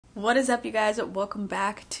What is up, you guys? Welcome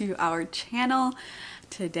back to our channel.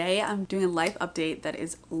 Today I'm doing a life update that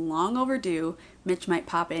is long overdue. Mitch might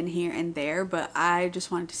pop in here and there, but I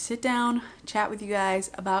just wanted to sit down, chat with you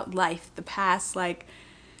guys about life the past like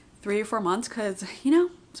 3 or 4 months, because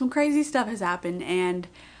some crazy stuff has happened and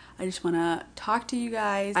I just want to talk to you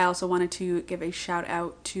guys. I also wanted to give a shout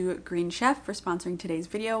out to Green Chef for sponsoring today's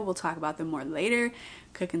video. We'll talk about them more later,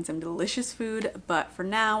 cooking some delicious food. But for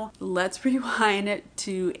now, let's rewind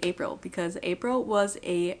to April, because April was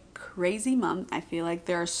a crazy month. I feel like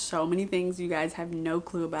there are so many things you guys have no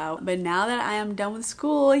clue about. But now that I am done with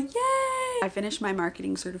school, yay! I finished my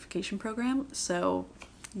marketing certification program, so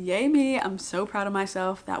yay me. I'm so proud of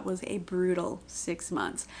myself. That was a brutal 6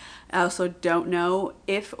 months. I also don't know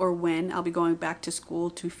if or when I'll be going back to school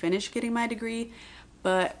to finish getting my degree,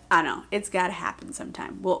 but I don't know. It's gotta happen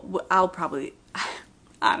sometime. Well, I'll probably,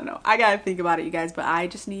 I don't know. I gotta think about it, you guys, but I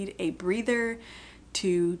just need a breather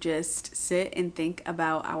to just sit and think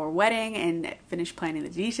about our wedding and finish planning the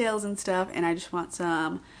details and stuff, and I just want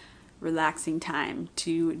some relaxing time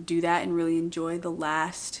to do that and really enjoy the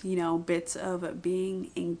last, bits of being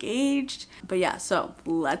engaged. But yeah, so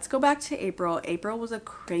let's go back to April. April was a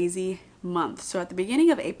crazy month. So at the beginning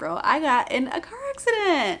of April, I got in a car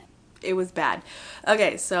accident. It was bad.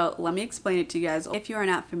 Okay, so let me explain it to you guys. If you are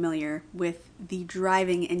not familiar with the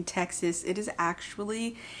driving in Texas, it is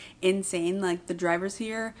actually insane. Like, the drivers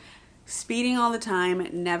here speeding all the time,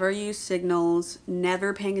 never use signals,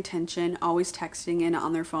 never paying attention, always texting and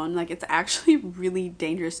on their phone. Like, it's actually really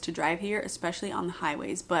dangerous to drive here, especially on the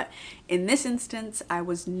highways. But in this instance, I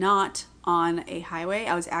was not on a highway.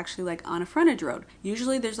 I was actually like on a frontage road.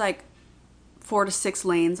 Usually there's like 4 to 6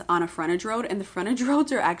 lanes on a frontage road, and the frontage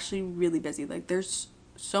roads are actually really busy. Like, there's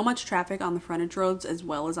so much traffic on the frontage roads as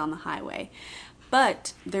well as on the highway.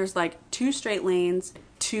 But there's like 2 straight lanes,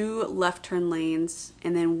 2 left turn lanes,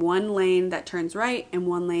 and then 1 lane that turns right and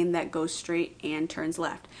 1 lane that goes straight and turns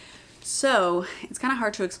left. So it's kind of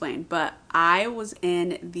hard to explain, but I was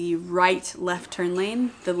in the right left turn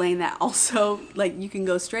lane, the lane that also, like, you can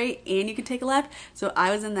go straight and you can take a left. So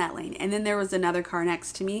I was in that lane, and then there was another car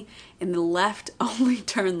next to me in the left only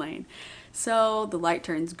turn lane. So the light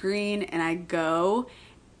turns green and I go,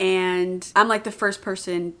 and I'm like the first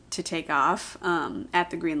person to take off at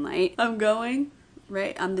the green light. I'm going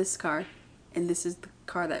right on this car, and this is the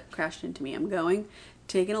car that crashed into me. I'm going,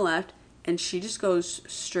 taking a left, and she just goes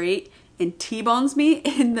straight and T-bones me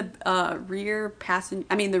in the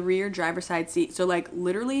rear driver's side seat. So like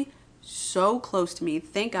literally so close to me.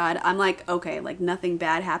 Thank God. I'm like, okay, like nothing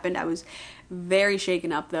bad happened. I was very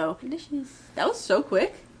shaken up though. That was so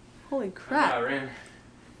quick. Holy crap. I ran.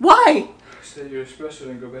 Why? I said your espresso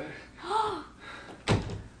didn't go bad.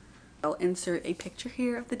 I'll insert a picture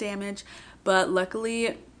here of the damage, but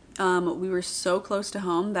luckily we were so close to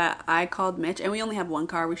home that I called Mitch, and we only have 1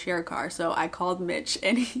 car, we share a car, so I called Mitch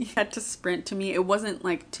and he had to sprint to me. It wasn't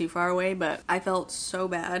like too far away, but I felt so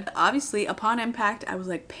bad. Obviously, upon impact, I was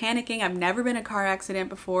like panicking. I've never been in a car accident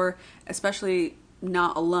before, especially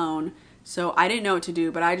not alone. So I didn't know what to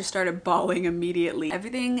do, but I just started bawling immediately.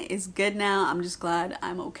 Everything is good now. I'm just glad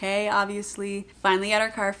I'm okay, obviously. Finally got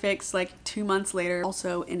our car fixed like 2 months later.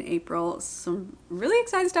 Also in April, some really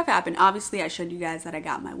exciting stuff happened. Obviously, I showed you guys that I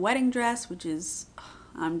got my wedding dress, which is,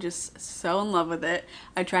 I'm just so in love with it.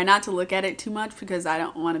 I try not to look at it too much because I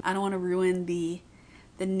don't want to ruin the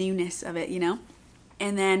newness of it,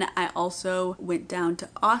 And then I also went down to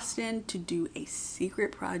Austin to do a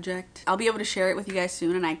secret project. I'll be able to share it with you guys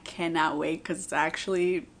soon, and I cannot wait because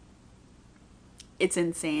it's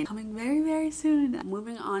insane. Coming very, very soon.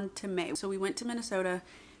 Moving on to May. So we went to Minnesota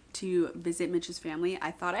to visit Mitch's family. I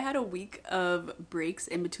thought I had a week of breaks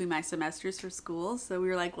in between my semesters for school, so we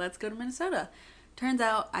were like, let's go to Minnesota. Turns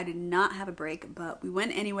out I did not have a break, but we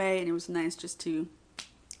went anyway, and it was nice just to,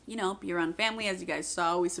 be around family. As you guys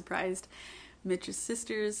saw, we surprised Mitch's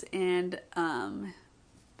sisters and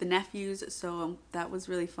the nephews, so that was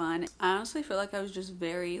really fun. I honestly feel like I was just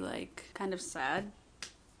very kind of sad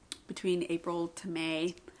between April to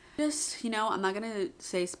May. Just, I'm not gonna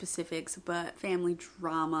say specifics, but family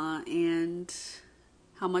drama and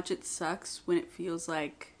how much it sucks when it feels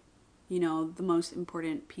like, the most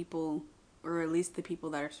important people, or at least the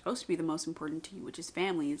people that are supposed to be the most important to you, which is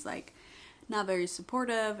family, is like not very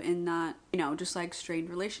supportive and not, just like strained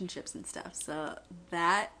relationships and stuff. So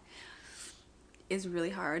that is really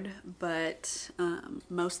hard, but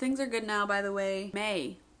most things are good now, by the way.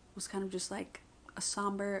 May was kind of just like a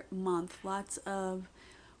somber month. Lots of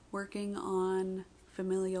working on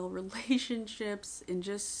familial relationships and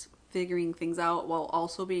just figuring things out, while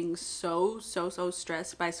also being so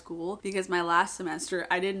stressed by school, because my last semester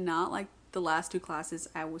I did not like the last 2 classes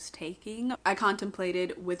I was taking. I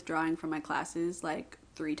contemplated withdrawing from my classes like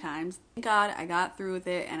 3 times. Thank God I got through with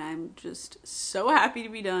it, and I'm just so happy to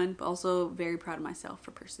be done, but also very proud of myself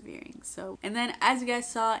for persevering. So, and then as you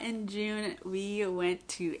guys saw in June, we went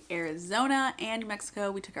to Arizona and New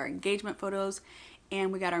Mexico. We took our engagement photos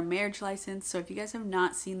and we got our marriage license. So if you guys have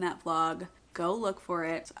not seen that vlog, go look for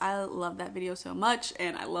it. I love that video so much,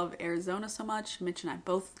 and I love Arizona so much. Mitch and I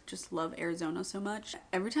both just love Arizona so much.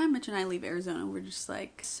 Every time Mitch and I leave Arizona, we're just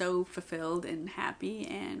like so fulfilled and happy,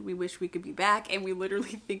 and we wish we could be back, and we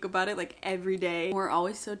literally think about it like every day. We're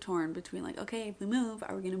always so torn between like, okay, if we move,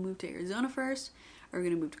 are we gonna move to Arizona first? Are we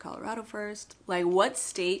gonna move to Colorado first? Like, what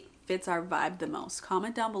state fits our vibe the most?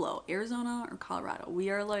 Comment down below, Arizona or Colorado. We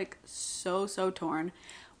are like so torn.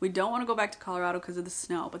 We don't want to go back to Colorado because of the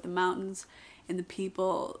snow, but the mountains and the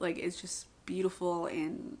people, like, it's just beautiful,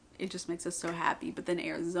 and it just makes us so happy. But then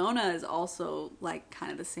Arizona is also like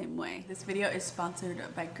kind of the same way. This video is sponsored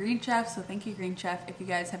by Green Chef, so thank you, Green Chef, if you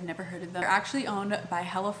guys have never heard of them. They're actually owned by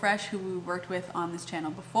HelloFresh, who we worked with on this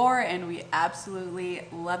channel before, and we absolutely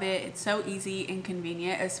love it. It's so easy and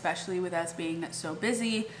convenient, especially with us being so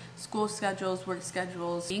busy, school schedules, work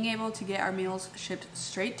schedules. Being able to get our meals shipped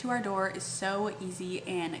straight to our door is so easy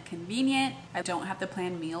and convenient. I don't have to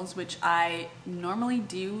plan meals, which I normally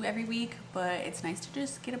do every week, but it's nice to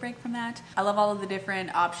just get a break from that. I love all of the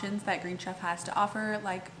different options that Green Chef has to offer,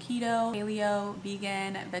 like keto, paleo,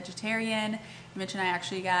 vegan, vegetarian. Mitch and I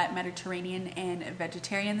actually got Mediterranean and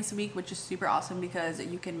vegetarian this week, which is super awesome because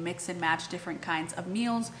you can mix and match different kinds of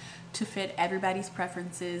meals to fit everybody's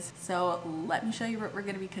preferences. So let me show you what we're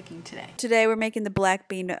gonna be cooking today. Today we're making the black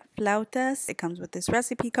bean flautas. It comes with this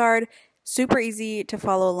recipe card. Super easy to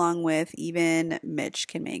follow along with, even Mitch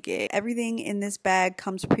can make it. Everything in this bag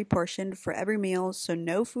comes pre-portioned for every meal, so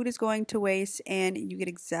no food is going to waste and you get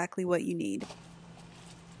exactly what you need.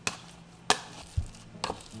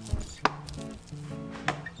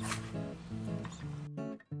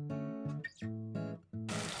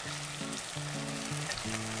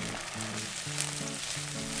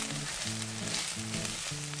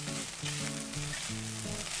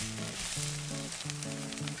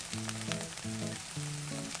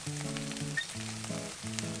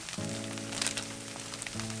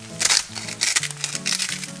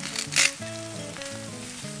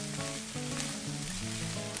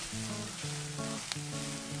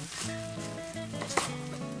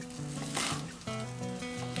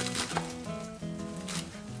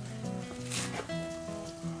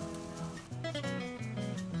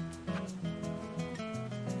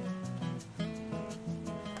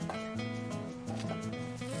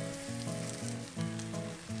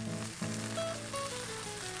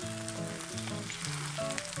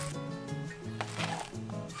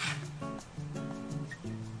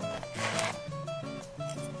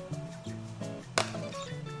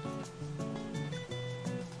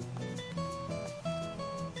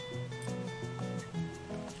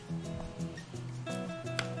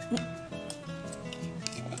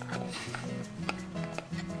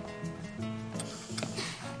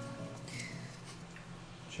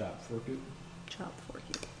 Chop, fork it. Chop, fork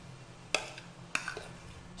it.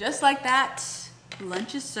 Just like that,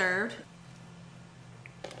 lunch is served.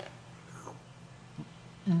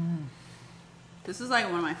 This is like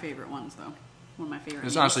one of my favorite ones, though. One of my favorite.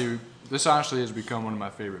 This honestly has become one of my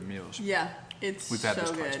favorite meals. Yeah, it's We've had so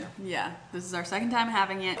this twice good. now. Yeah, this is our second time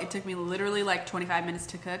having it. It took me literally like 25 minutes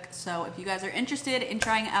to cook. So if you guys are interested in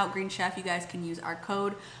trying out Green Chef, you guys can use our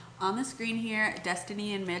code on the screen here,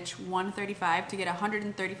 Destiny and Mitch 135, to get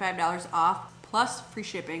 $135 off plus free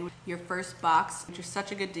shipping your first box, which is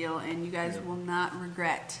such a good deal, and you guys will not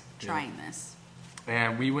regret trying this.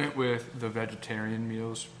 And we went with the vegetarian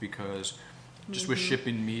meals because just with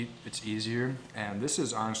shipping meat, it's easier. And this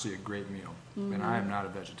is honestly a great meal. And I am not a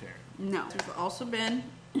vegetarian. No. There's also been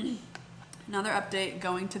another update,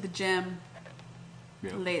 going to the gym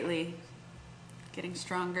lately, getting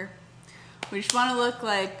stronger. We just want to look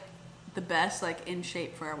like the best, like in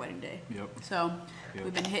shape for our wedding day. Yep. So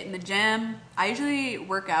we've been hitting the gym. I usually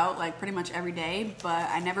work out like pretty much every day, but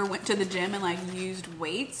I never went to the gym and like used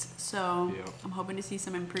weights. So I'm hoping to see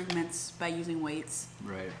some improvements by using weights.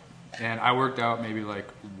 Right. And I worked out maybe like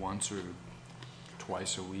once or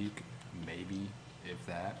twice a week, maybe, if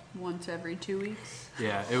that. Once every 2 weeks.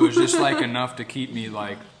 Yeah, it was just like enough to keep me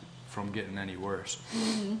like from getting any worse.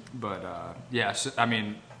 But yeah, so, I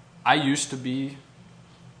mean, I used to be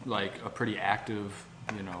like a pretty active,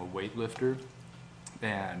 you know, weightlifter,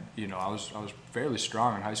 and you know, I was fairly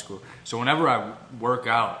strong in high school. So whenever I work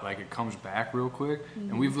out, like it comes back real quick.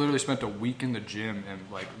 And we've literally spent a week in the gym, and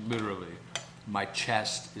like literally, my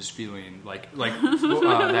chest is feeling like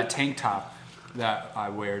that tank top that I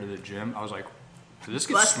wear to the gym. I was like, did this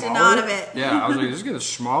get busting smaller? out of it. Yeah, I was like, is this getting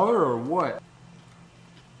smaller or what?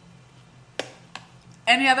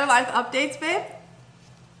 Any other life updates, babe?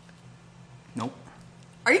 Nope.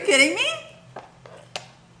 Are you kidding me?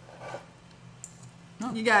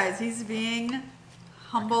 No. You guys, he's being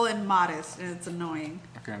humble and modest, and it's annoying.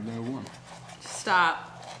 I can't do one. Stop.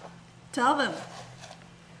 Tell them.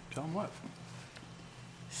 Tell them what?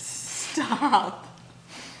 Stop.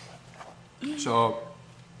 So,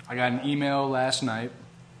 I got an email last night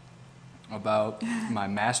about my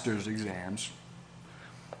master's exams,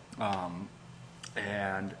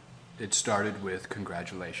 and it started with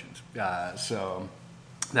congratulations. So,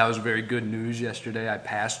 that was very good news yesterday. I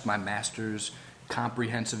passed my master's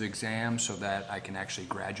comprehensive exam so that I can actually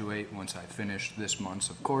graduate once I finish this month's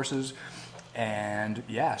of courses. And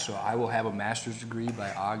yeah, so I will have a master's degree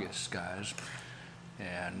by August, guys.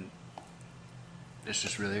 And it's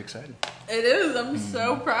just really exciting. It is. I'm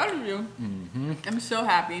so proud of you. I'm so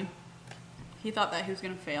happy. He thought that he was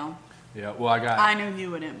going to fail. Yeah, well, I knew he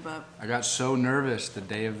wouldn't, but... I got so nervous the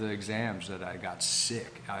day of the exams that I got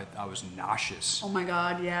sick. I was nauseous. Oh my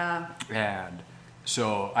God, yeah. And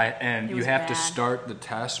so you have to start the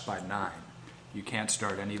test by 9. You can't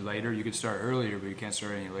start any later. You could start earlier, but you can't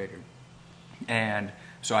start any later. And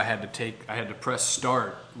so I had to press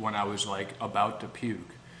start when I was like about to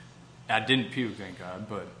puke. I didn't puke, thank God,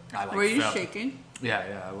 but I like Were you felt shaking?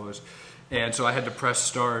 Yeah, I was. And so I had to press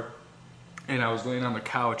start, and I was laying on the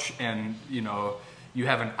couch, and you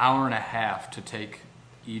have an hour and a half to take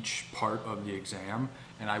each part of the exam,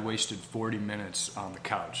 and I wasted 40 minutes on the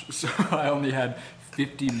couch. So I only had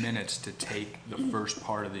 50 minutes to take the first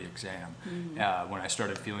part of the exam when I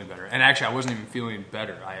started feeling better. And actually, I wasn't even feeling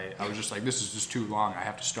better. I was just like, this is just too long. I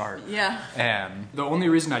have to start. Yeah. And the only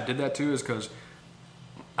reason I did that too is because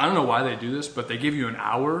I don't know why they do this, but they give you an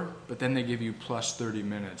hour, but then they give you plus 30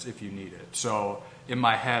 minutes if you need it. So in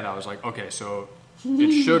my head, I was like, okay, so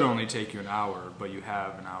it should only take you an hour, but you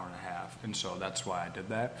have an hour and a half. And so that's why I did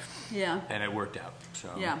that. Yeah. And it worked out.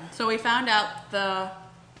 So yeah. So we found out the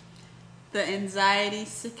anxiety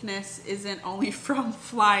sickness isn't only from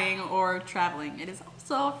flying or traveling. It is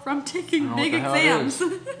also from taking big exams. I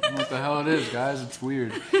don't know what the hell it is, guys. It's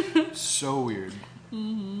weird. It's so weird.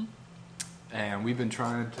 And we've been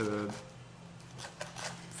trying to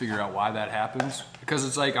figure out why that happens, because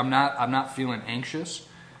it's like I'm not feeling anxious.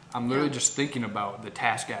 I'm literally just thinking about the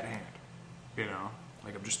task at hand.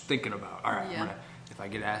 Like I'm just thinking about, all right, if I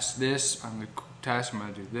get asked this on the task, I'm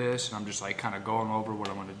gonna do this, and I'm just like kind of going over what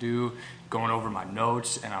I'm gonna do, going over my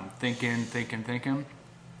notes, and I'm thinking.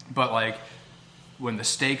 But like when the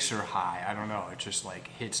stakes are high, I don't know, it just like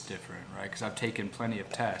hits different, right? Because I've taken plenty of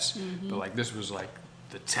tests, but like this was like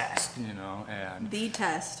the test, and the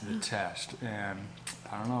test, and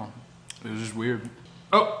I don't know, it was just weird.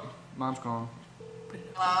 Oh, Mom's calling.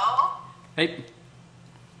 Hello? Hey.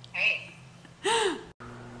 Hey.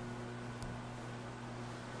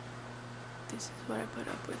 This is what I put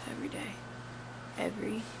up with every day.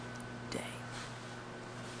 Every day.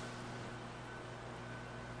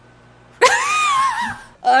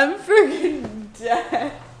 I'm freaking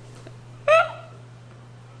dead.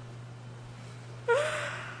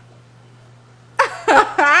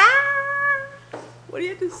 What do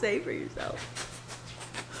you have to say for yourself?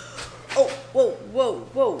 Oh,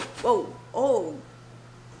 whoa.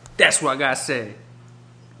 That's what I gotta say.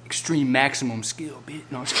 Extreme maximum skill, bitch.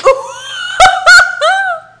 No,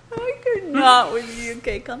 I could not with you.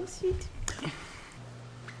 Okay, come sit.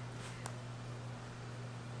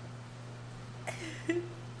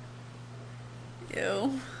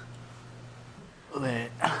 Ew.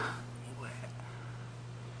 Wet.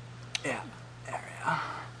 Yeah, area.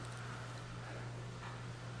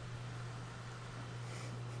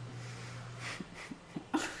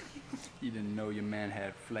 You didn't know your man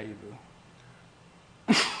had flavor.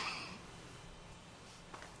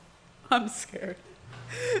 I'm scared.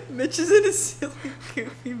 Mitch is in a silly,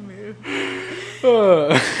 goofy mood.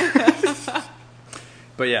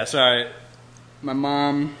 But yeah, sorry. My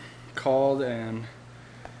mom called and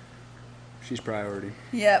she's priority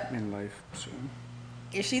Yep. in life. So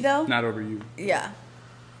Is she though? not over you. Yeah.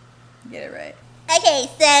 Get it right. Okay,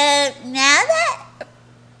 so now that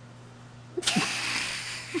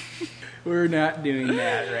We're not doing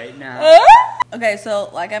that right now. Okay, so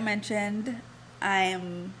like I mentioned,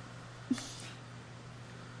 I'm.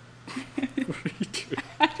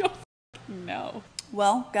 I don't know.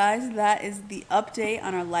 Well, guys, that is the update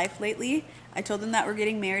on our life lately. I told them that we're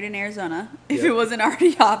getting married in Arizona, if Yep. it wasn't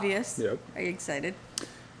already obvious. Yep. Are you excited?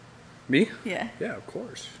 Me? Yeah. Yeah, of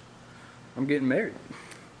course. I'm getting married.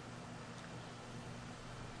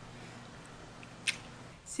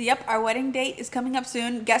 So yep, our wedding date is coming up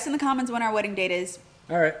soon. Guess in the comments when our wedding date is.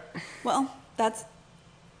 All right. Well, that's...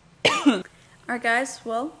 Alright guys,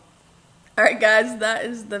 that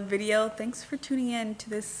is the video. Thanks for tuning in to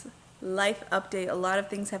this life update. A lot of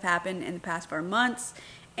things have happened in the past 4 months,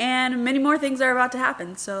 and many more things are about to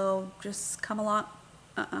happen, so just come along.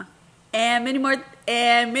 And many more,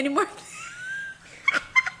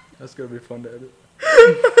 That's gonna be fun to edit.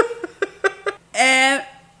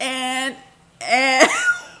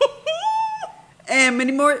 and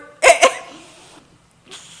many more.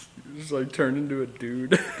 Just like turned into a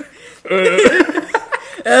dude.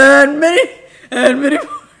 and many more.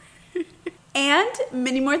 And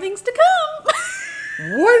many more things to come.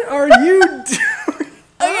 What are you doing?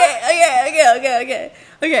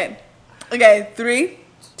 Okay. 3,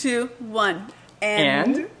 2, 1.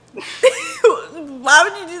 And? Why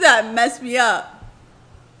would you do that? Mess me up.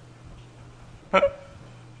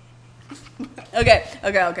 Okay.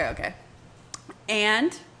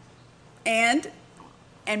 And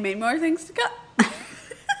many more things to come.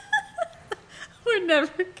 We're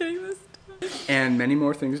never getting this done. And many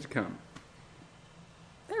more things to come.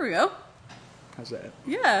 There we go. How's that?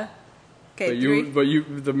 Yeah. Okay, But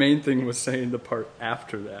the main thing was saying the part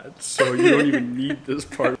after that, so you don't even need this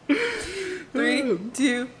part. 3,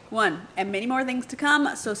 2, 1. And many more things to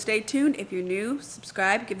come, so stay tuned. If you're new,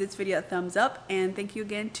 subscribe, give this video a thumbs up, and thank you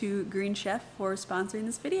again to Green Chef for sponsoring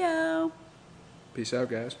this video. Peace out,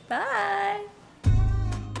 guys. Bye.